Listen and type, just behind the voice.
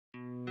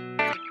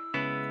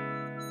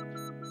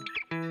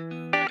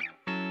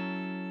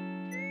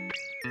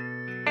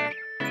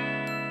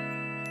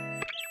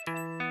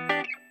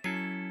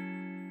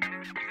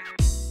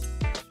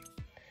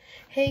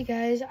Hey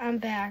guys, I'm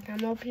back.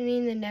 I'm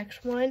opening the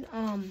next one.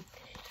 And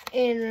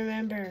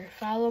remember,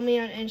 follow me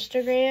on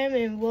Instagram,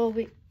 and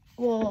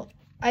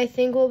I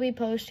think we'll be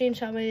posting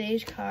some of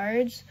these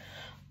cards.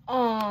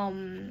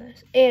 And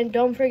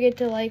don't forget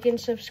to like and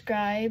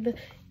subscribe.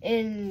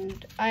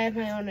 And I have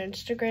my own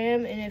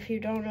Instagram. And if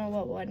you don't know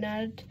what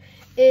WhatNot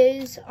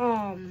is,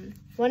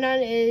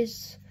 WhatNot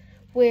is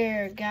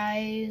where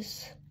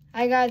guys,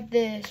 I got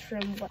this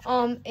from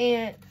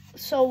and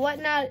so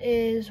WhatNot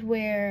is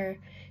where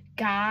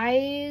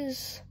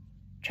guys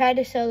try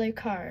to sell their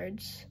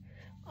cards.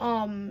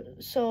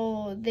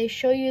 So they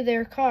show you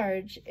their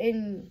cards,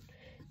 and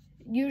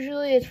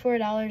usually it's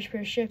 $4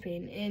 per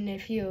shipping. And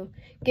if you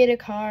get a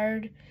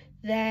card,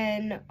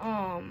 then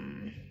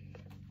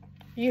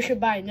you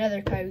should buy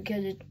another card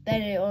because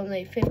then it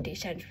only 50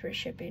 cents per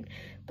shipping.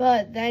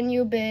 But then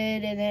you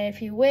bid, and then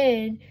if you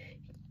win,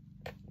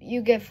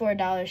 you get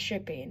 $4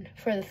 shipping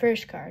for the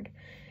first card.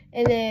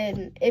 And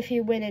then if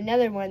you win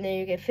another one, then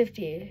you get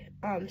 50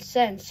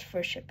 cents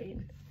for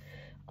shipping.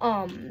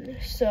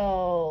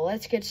 So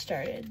let's get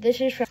started. This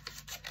is from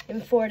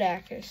Fort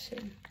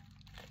Atkinson.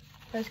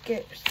 Let's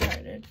get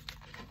started.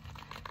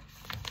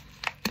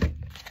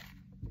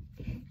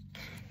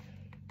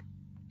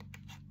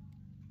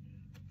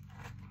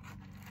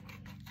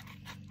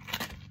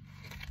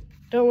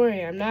 Don't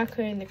worry, I'm not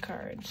cutting the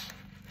cards.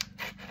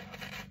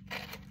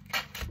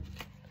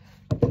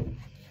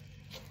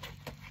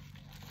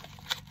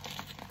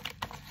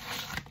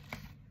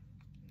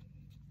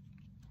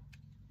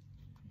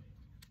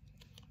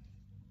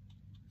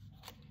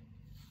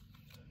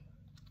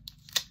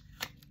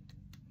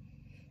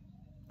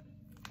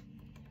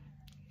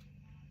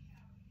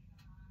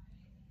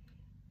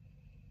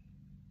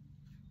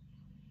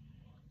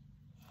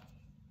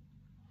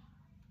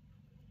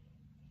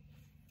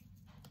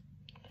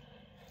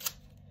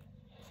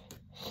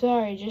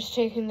 Sorry, just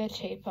taking the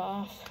tape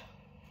off.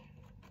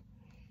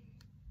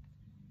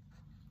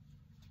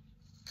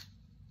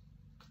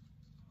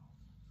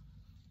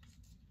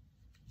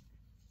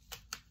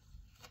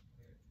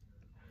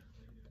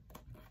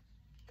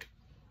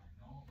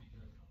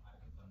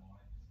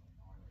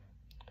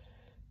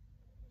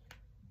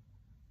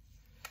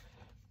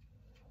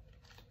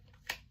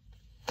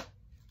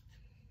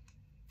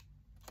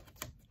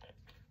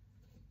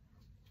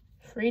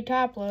 Free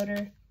top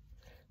loader.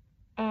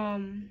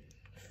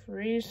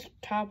 Free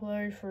top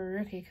loader for a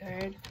rookie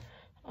card.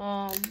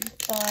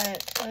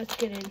 But let's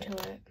get into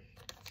it.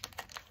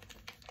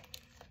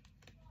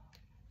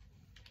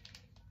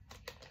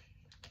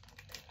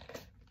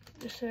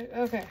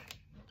 Okay.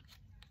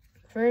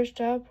 First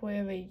up, we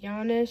have a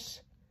Giannis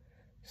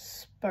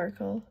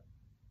Sparkle.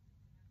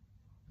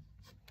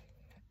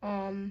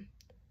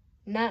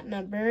 Not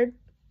numbered.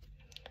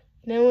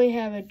 Then we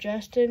have a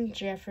Justin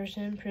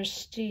Jefferson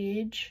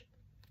Prestige.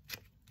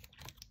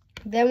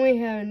 Then we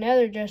have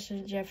another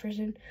Justin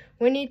Jefferson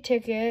Winnie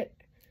Ticket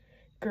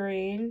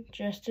Green,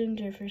 Justin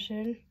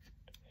Jefferson.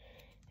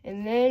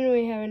 And then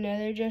we have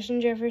another Justin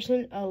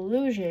Jefferson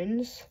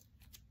Illusions.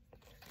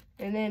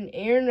 And then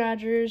Aaron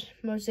Rodgers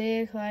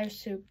Mosaic Live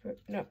Super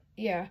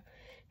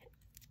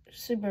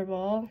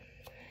Bowl.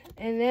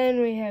 And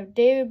then we have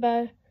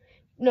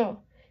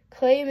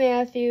Clay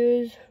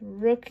Matthews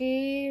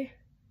Rookie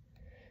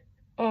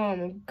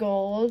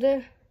Gold,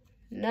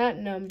 not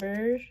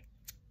numbered.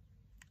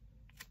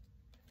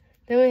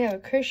 Then we have a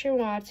Christian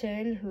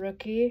Watson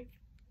rookie.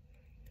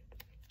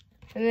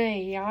 And then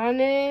a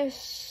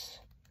Giannis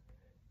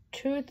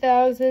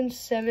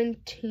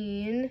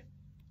 2017.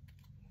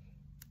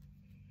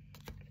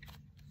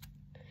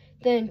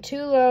 Then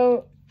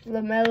two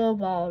LaMelo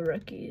Ball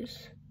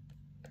rookies.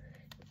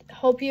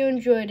 Hope you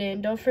enjoyed it.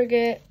 And don't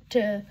forget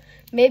to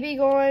maybe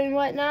go on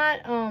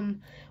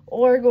WhatNot,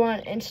 or go on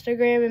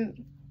Instagram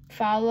and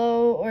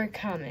follow or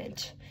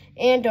comment.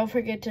 And don't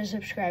forget to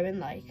subscribe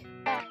and like.